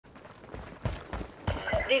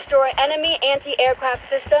Destroy enemy anti-aircraft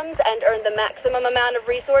systems and earn the maximum amount of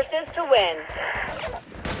resources to win.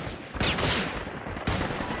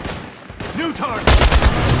 New target.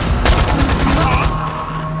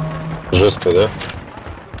 Жестко, да?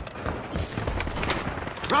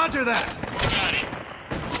 Roger that. Got it.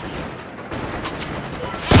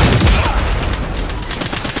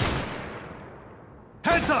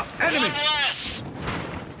 Heads up, enemy. One less.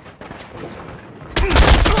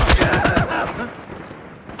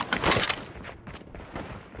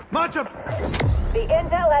 March up. The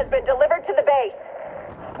intel has been delivered to the base.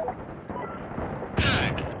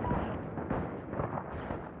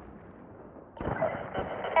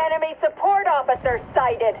 Enemy support officer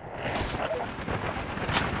sighted.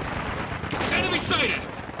 Enemy sighted.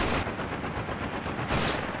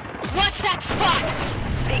 Watch that spot!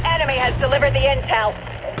 The enemy has delivered the intel.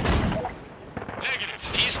 Negative.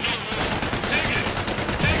 He's no more. Negative.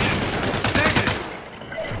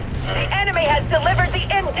 The enemy has delivered the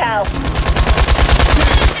intel.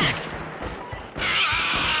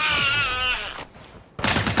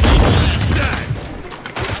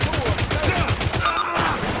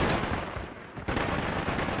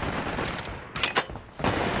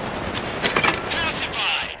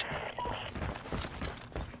 Pacified.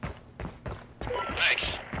 Thanks.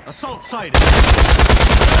 Assault sighted.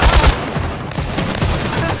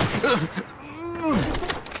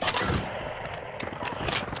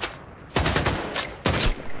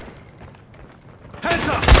 Heads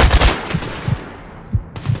up.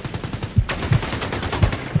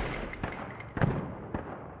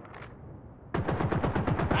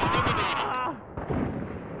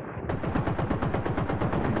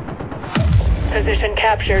 Position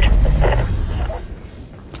captured.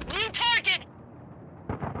 New target.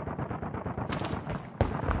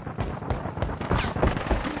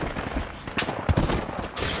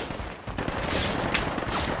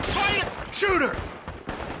 Fire. Shooter.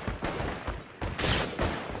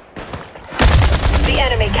 The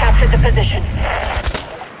enemy captured the position.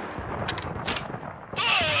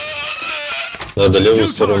 Надо левую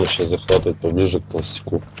сторону сейчас захватывать поближе к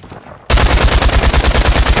толстяку.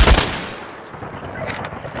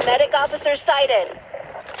 Medic officer sighted.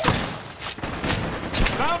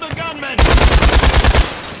 Found a gunman.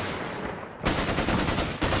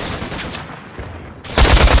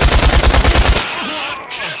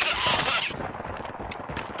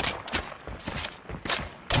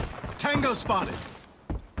 Tango spotted.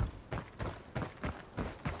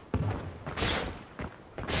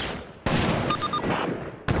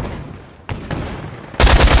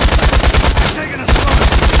 Taking a spot.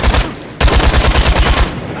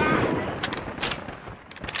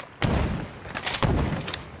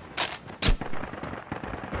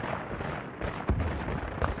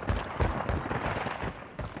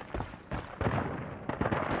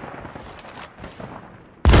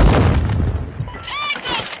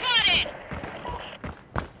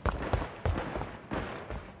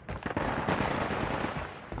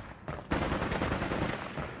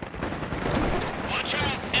 Watch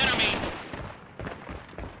out. Enemy.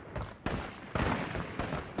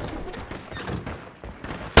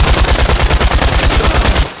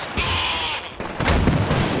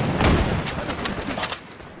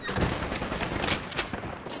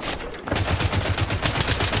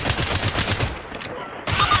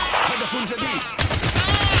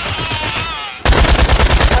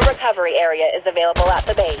 A recovery area is available at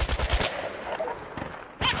the base.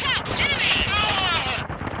 Watch out. Enemy.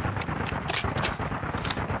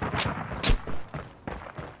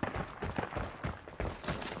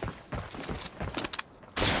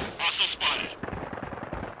 Hostile spotted.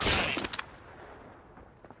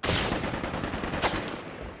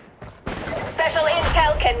 Special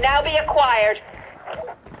intel can now be acquired.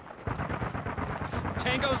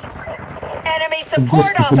 Tango's. Enemy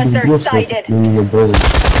support officer sighted.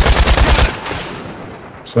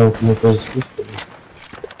 Assault spotted.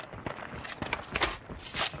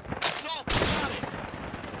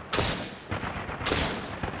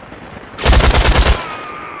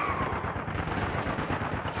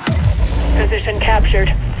 Position captured.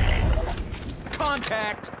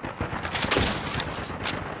 Contact.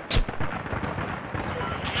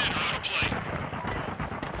 Commander on a play.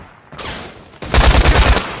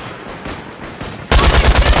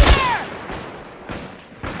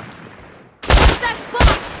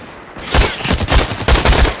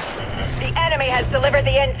 The enemy has delivered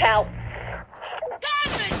the intel.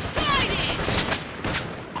 Gunman sighted.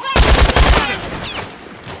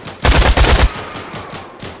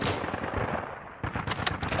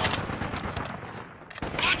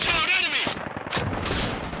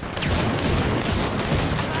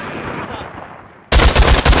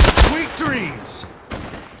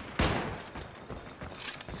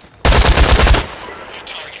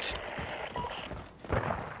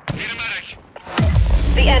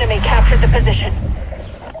 captured the position.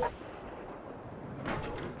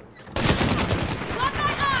 Got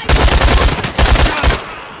my eyes!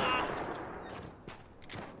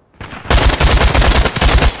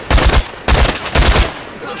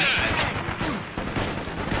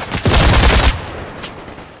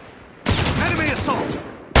 Enemy assault!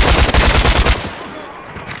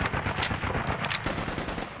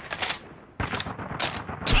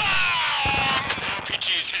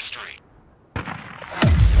 RPG's history.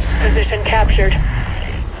 Position captured.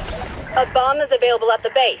 A bomb is available at the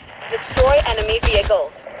base. Destroy enemy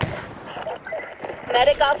vehicles.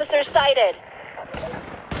 Medic officer sighted.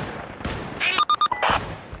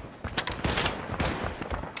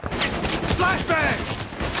 Flashbang!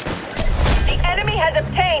 The enemy has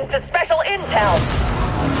obtained the special intel.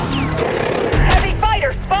 Heavy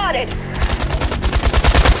fighter spotted.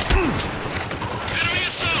 Enemy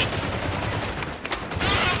assault!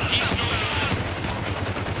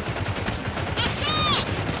 Assault!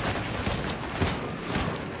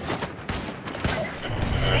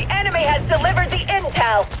 The enemy has delivered the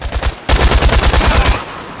intel.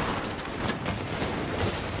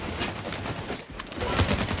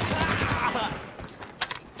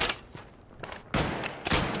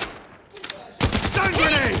 Stun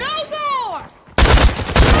grenade! No more!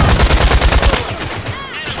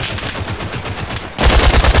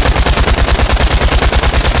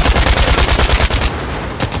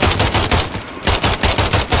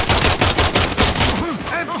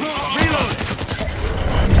 Empty! Reload!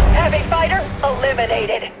 Heavy fighter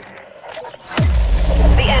eliminated.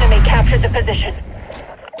 The enemy captured the position.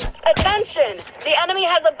 Attention! The enemy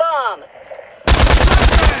has a bomb.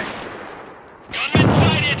 Flashbang! Gunman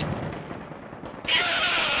sighted!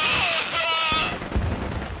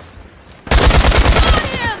 Got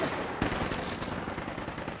him!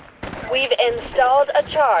 We've installed a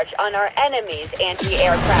charge on our enemy's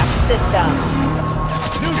anti-aircraft system.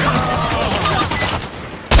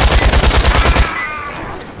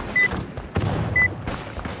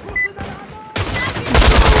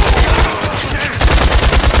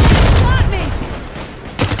 Got me!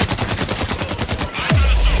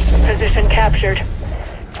 Position captured.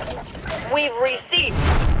 We've received.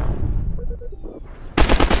 A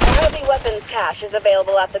heavy weapons cache is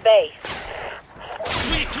available at the base.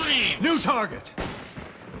 Sweet dreams! New target!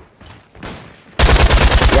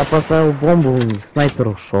 Я поставил бомбу, снайпер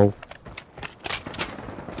ушел.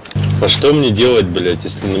 А что мне делать, блять,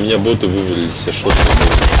 если на меня боты вывалились, я что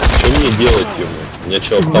мне делать, ё-моё? У меня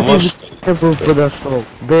что, автомат, что ли? Я бы подошел,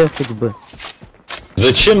 дефать бы.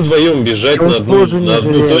 Зачем вдвоем бежать Я на одну, тоже не на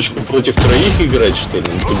одну жалею. точку против троих играть, что ли?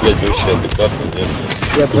 Ну ты, блядь, вообще адекватно, нет?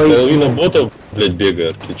 Я Тут двоих, половина ботов, блядь,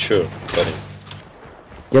 бегает. Ты чё, парень?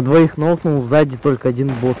 я двоих нокнул, сзади только один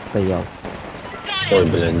бот стоял. Ой,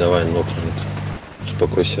 блядь, давай, нокнем.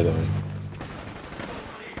 Успокойся, давай.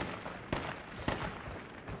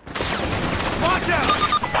 Watch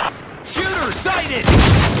out! Shooter sighted!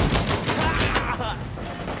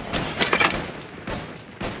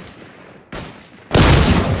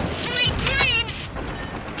 Sweet dreams!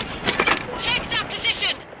 Take that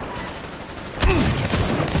position!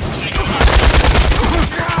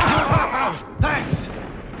 Thanks!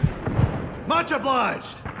 Much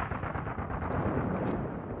obliged!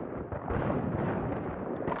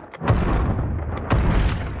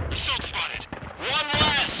 Assault spotted! One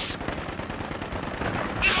less!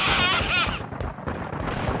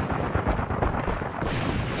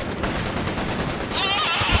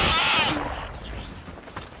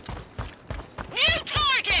 New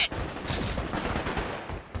target!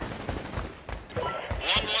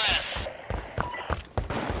 One less.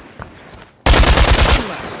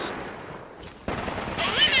 Less.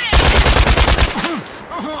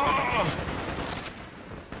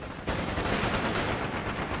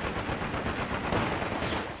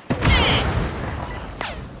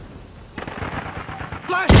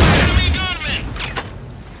 Flashbang! Enemy gunman!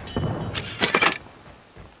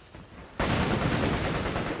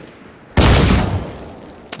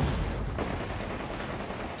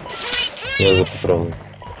 Sweet Я за dreams! патроном.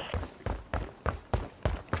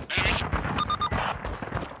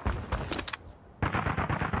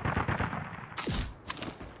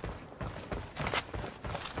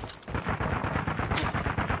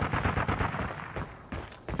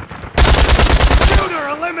 Shooter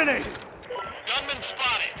eliminated! Gunman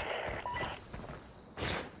spotted!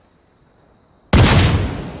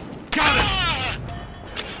 Got it!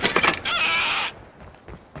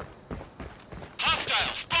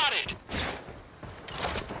 Hostile spotted!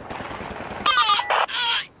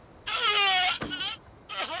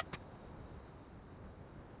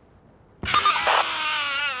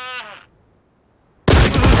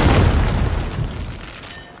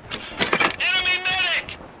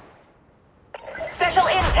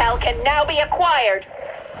 can now be acquired.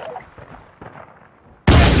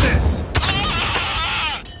 This.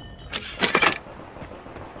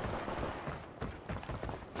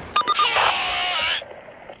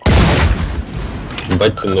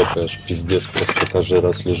 Бать ты нокаешь, пиздец, просто каждый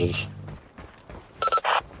раз лежишь.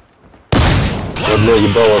 Одно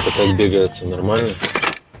ебало-то как бегается, нормально?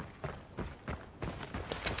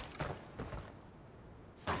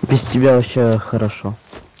 Без тебя вообще хорошо.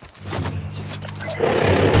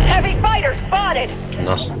 Heavy fighter spotted.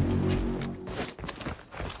 Нахуй.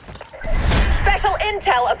 Special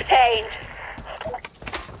intel obtained.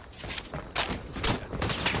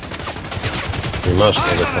 Понимаешь,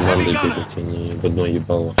 надо командой бегать, а не в одно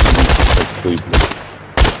ебало. Как хуй, блядь.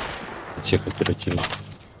 От всех оперативных.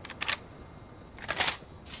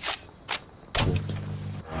 Вот.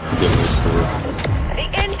 Где мой совет? The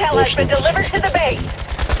intel has been delivered to the base.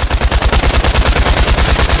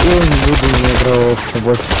 Я не буду не играл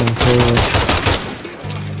больше контролировать.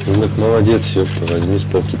 Ну так молодец, ёпта, возьми с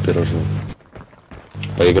полки пирожок.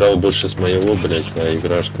 Поиграл больше с моего, блядь, а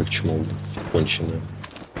играешь как чмо, блядь, конченая.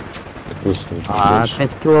 Такой свой, А больше.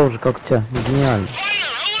 5 кило уже как у тебя? Гениально.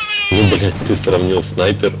 Ну, блядь, ты сравнил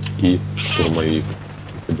снайпер и штурмовик.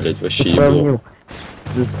 Ты, блядь, вообще Ты ебал. сравнил.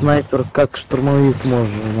 Ты снайпер как штурмовик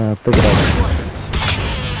можно отыграть.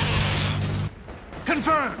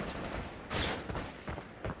 Confirmed.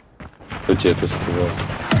 Кто тебе это сказал?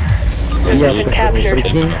 Я Возьми, captured.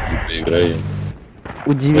 Прикинь, поиграй.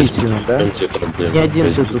 удивительно, Возьми, да? в чем тебе проблема? Не один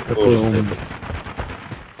Возьми ты тут такого такой же умный. снайпера.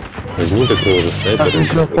 Возьми такого же снайпера. Так и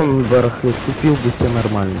микрофон барахлит, купил бы себе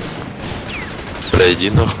нормально. Бля, иди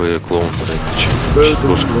нахуй, клоун, блядь, ты чё? Да, это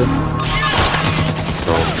Кошка. да.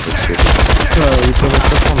 Клоун, блядь, И по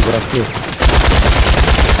микрофон барахлит.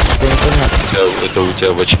 Это непонятно. это у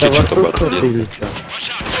тебя в очке Это что-то вокруг кто-то барахлит. или что?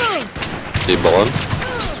 Ты баланс?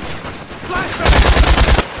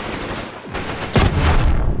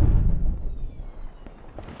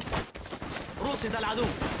 رصد العدو.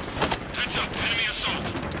 Heads up, enemy assault.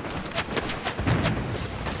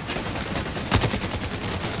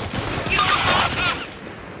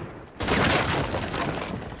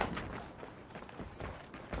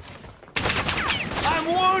 I'm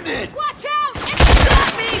wounded. Watch out! It's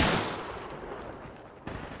got me!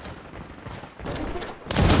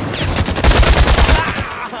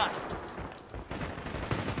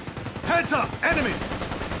 Heads up, enemy.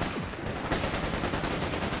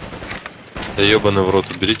 Да ебаный в рот,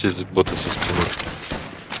 уберите бота со спины.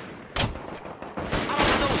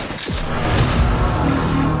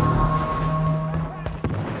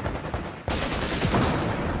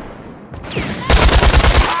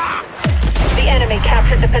 The enemy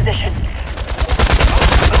captured the position.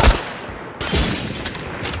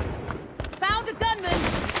 Found a gunman!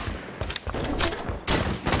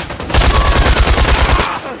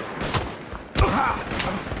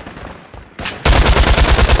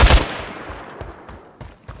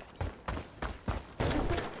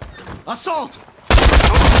 Assault.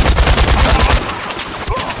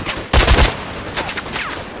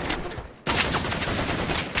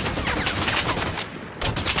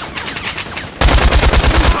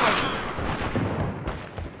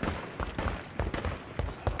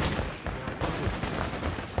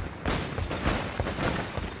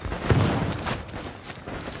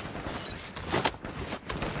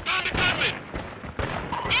 Found a gunman.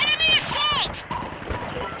 Enemy assault!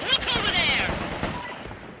 Look over there!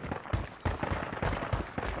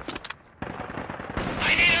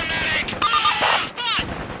 I need a medic! Spot!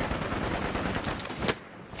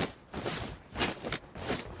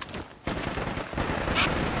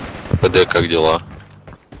 ПД, как дела?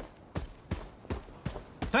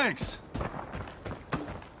 Thanks.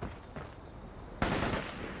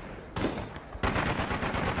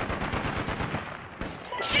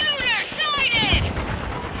 Shooter sighted!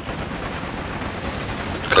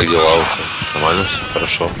 Как дела у тебя? Нормально все?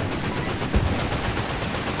 Хорошо?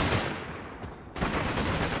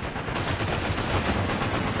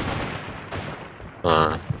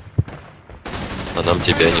 А нам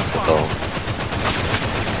тебя не хватало.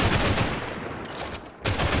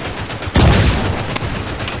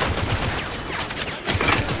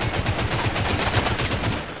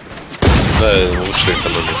 Да, лучше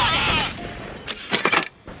экономить.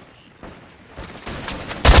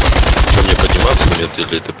 Что, мне подниматься нет,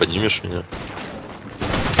 или ты поднимешь меня?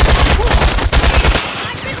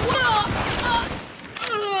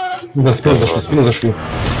 Да, спину зашли, спину зашли.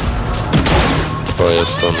 Давай я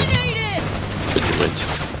встану. Поднимайте.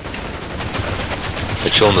 А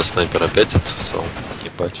чё, на снайпер опять отсосал?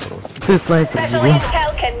 Ебать, в рот. Ты снайпер, Special дебил.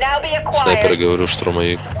 intel can now be Снайпер, acquired. говорю,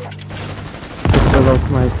 штурмовик. Ты сказал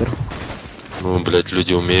снайпер. Ну, блядь,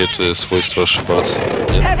 люди умеют свойства ошибаться.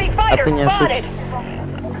 Нет? Heavy А ты fighter не spotted.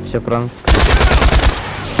 ошибся. Все правильно сказал.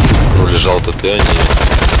 Ну, лежал-то ты, а не...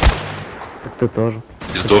 Так ты тоже.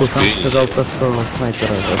 И сдох Ты сам ты. сказал то, что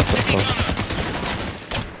снайпера отстрелял.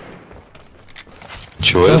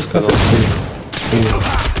 Чего я сказал? Так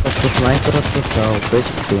что снайпер отсосал, то есть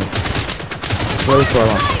ты. Твои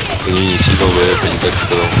слова. Не сильно бы я это не так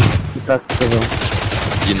сказал. И так сказал.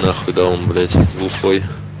 Иди нахуй, да он, блядь, глухой.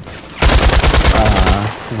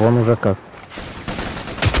 Ага, вон уже как.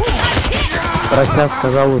 Прося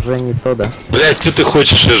сказал уже не то, да? Блядь, что ты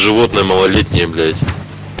хочешь, я животное малолетнее, блядь?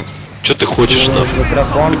 Что ты хочешь, нахуй?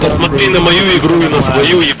 Микрофон. Посмотри на мою игру и на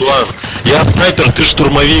свою, еблан. Я снайпер, ты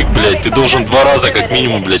штурмовик, блядь. Ты должен 2 раза как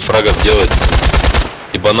минимум, блядь, фрагов делать.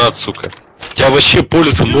 Ебанат, сука. У тебя вообще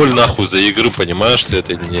пользы 0 нахуй за игры, понимаешь ты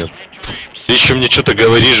это или нет? Ты еще мне что-то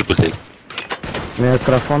говоришь, блядь.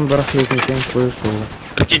 Микрофон барахлит, никто не слышал.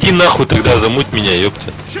 Так иди нахуй тогда, замуть меня,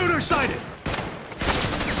 ёпта. Shooter sighted.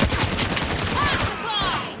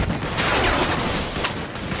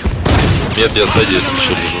 Нет, я сзади, если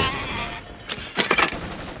что, лежу.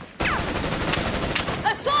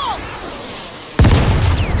 Assault!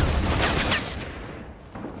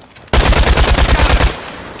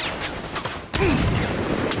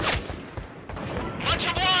 Much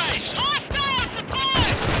obliged. Hostile supply.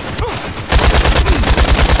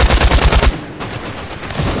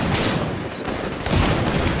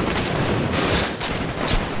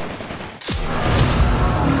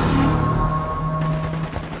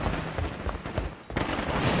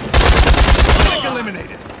 Enemy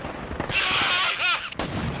eliminated.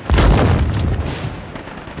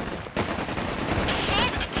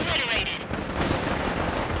 Obliterated.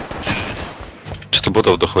 Что-то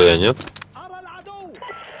ботов дохуя, нет?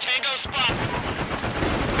 Tango spot.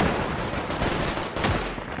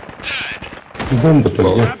 Бомба-то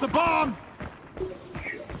где? Grab the bomb.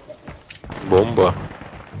 Бомба.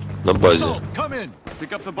 На базе. Assault, come in.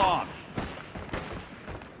 Pick up the bomb.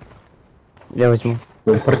 Я возьму.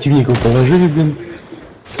 Противников положили, блин.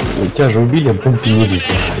 Тебя же убили, а бомбы не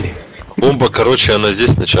лезли. Бомба, короче, она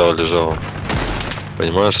здесь сначала лежала.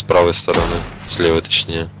 Понимаешь, с правой стороны. С левой,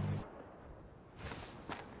 точнее.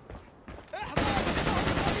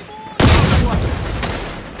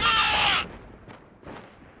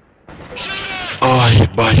 Ой,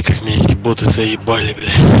 ебать, как меня эти боты заебали,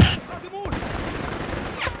 блядь. One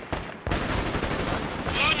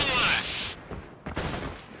less.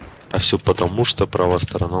 А все потому, что правая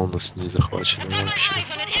сторона у нас не захвачена вообще. Eyes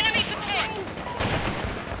on an enemy support.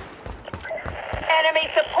 Enemy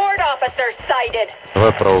support officer sighted.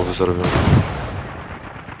 Давай правую взорвем.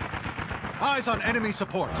 Eyes on enemy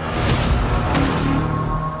support.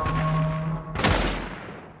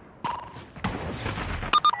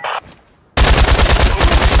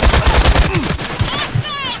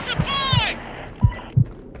 Hostile supply.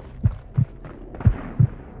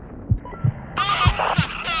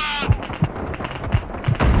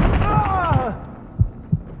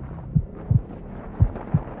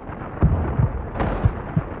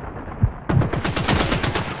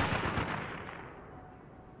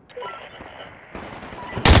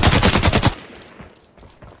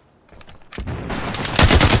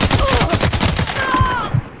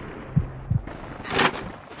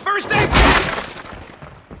 First aid.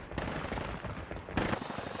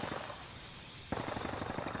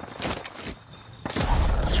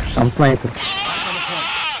 Там снайпер.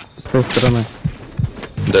 С той стороны.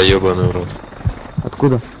 Да ебаный в рот.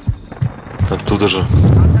 Откуда? Оттуда же.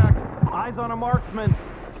 Eyes on a marksman.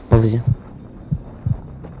 Ползи.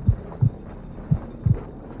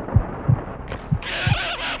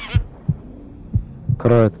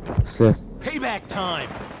 Кроет. Слез. Payback time.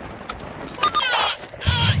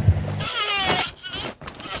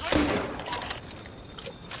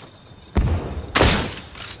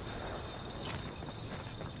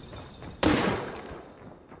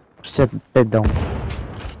 Опять даун.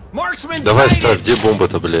 Marksman Давай sighted. ставь, где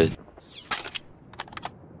бомба-то, блядь?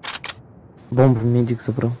 Бомбу медик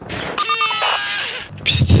забрал.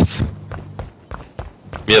 Пиздец.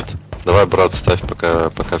 Мед, давай, брат, ставь,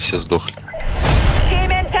 пока все сдохли. Team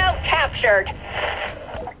intel captured.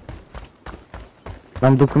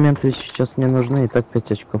 Нам документы ведь сейчас не нужны, и так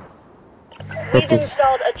 5 очков. We've 5 тысяч.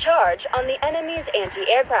 installed a charge on the enemy's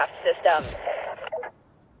anti-aircraft system.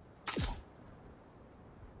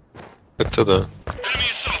 Так-то да. Enemy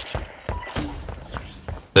assault.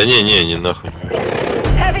 Да не нахуй.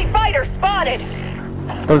 Heavy fighter spotted.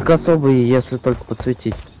 Только особые, если только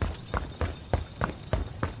подсветить.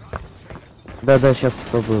 Да, сейчас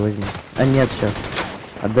особые возьму. А нет, сейчас.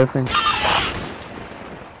 Отдохнем.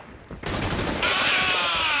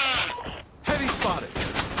 Heavy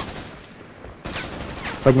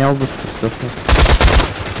поднял бы спецовку.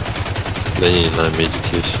 Да не, на медик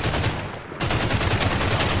есть.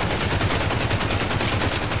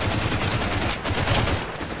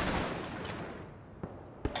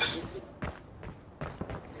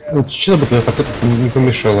 Ну, чуть-чуть бы твоя подсветка не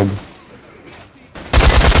помешала бы.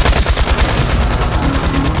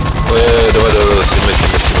 Давай, снимай.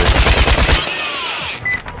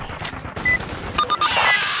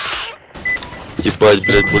 Ебать,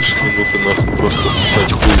 блядь, больше минуты нахуй, просто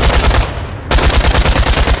ссать хуй.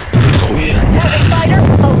 Heavy fighter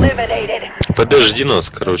eliminated. Подожди нас,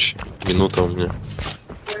 короче, минута у меня.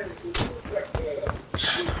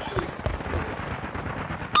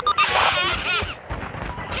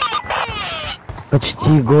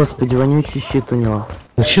 Почти, господи, вонючий щит у него.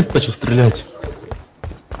 На щит начал стрелять.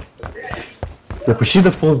 Я почти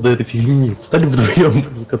дополз до этой фигни. Встали вдвоем,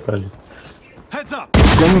 закатали. Heads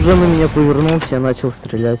up. Он уже на меня повернулся и начал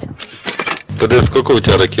стрелять. Подожди, сколько у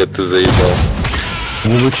тебя ракет ты заебал? У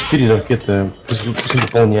него 4 ракеты, пусть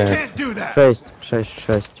выполняет. Can't do that.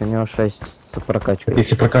 6. У него 6 с прокачкой.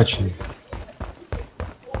 Если прокачанный.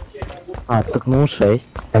 А, так ну 6.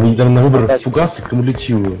 Там на выбор фугас и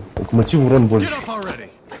кумулятивы. У кумулятива урон Get больше. up already.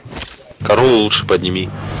 Корову лучше подними.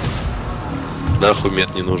 Нахуй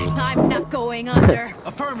мед не нужен. I'm not going under.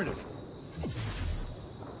 Affirmative.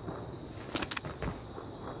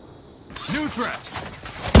 New threat.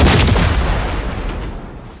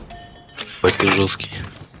 Бать ты жесткий.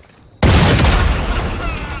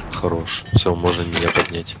 Хорош. Все, можно меня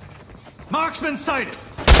поднять. Marksman sighted.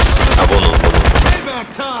 А вон он.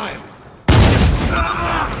 Payback time.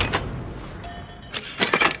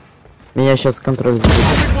 Меня сейчас контроль будет.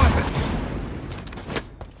 Big weapons.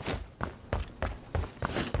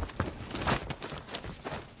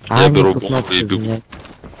 Я беру тут бомбу кнопку и бегу. изменяй.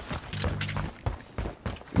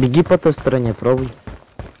 Беги по той стороне, пробуй.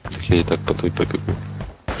 Так я и так по той побегу.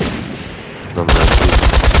 Нам надо.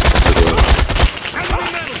 Всё, давай.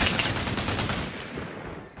 Enemy metal.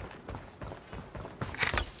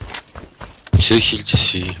 Все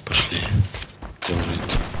хильтесь и пошли. Я уже иду.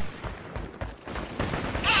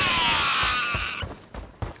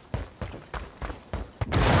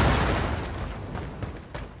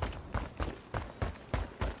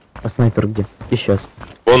 А снайпер где? И сейчас.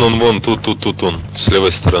 Вон он, тут он, с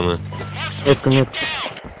левой стороны. Нет.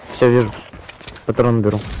 Все вижу. Патрон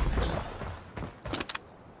беру.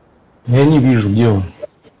 Я не вижу, где он.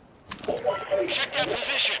 Check that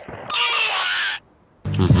position.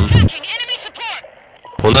 Угу. Taking enemy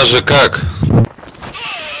support. У нас же как?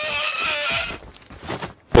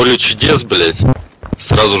 Поле чудес, блять.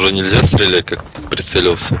 Сразу же нельзя стрелять, как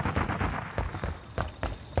прицелился.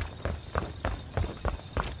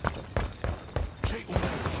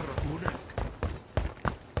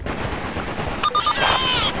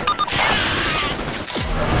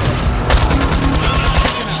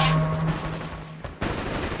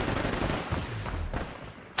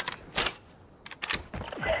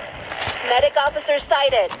 Medic officer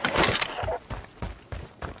sighted.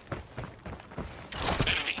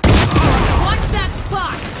 Watch that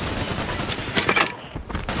spot.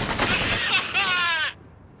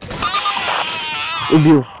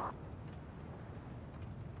 Убил.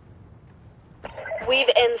 We've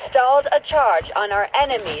installed a charge on our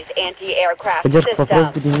enemy's anti-aircraft Поддержка по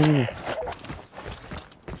system. подними.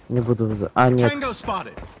 Не буду А, нет. Tango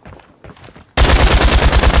spotted.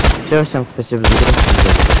 Все, всем спасибо за игру.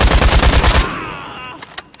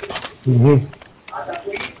 Угу.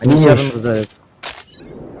 Они Думаешь? явно сдают.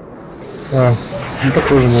 А, ну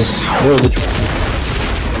такой же может. Я удачу.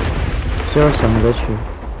 Все, всем удачи.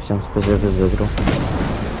 Всем спасибо за игру.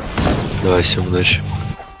 Давай, всем удачи.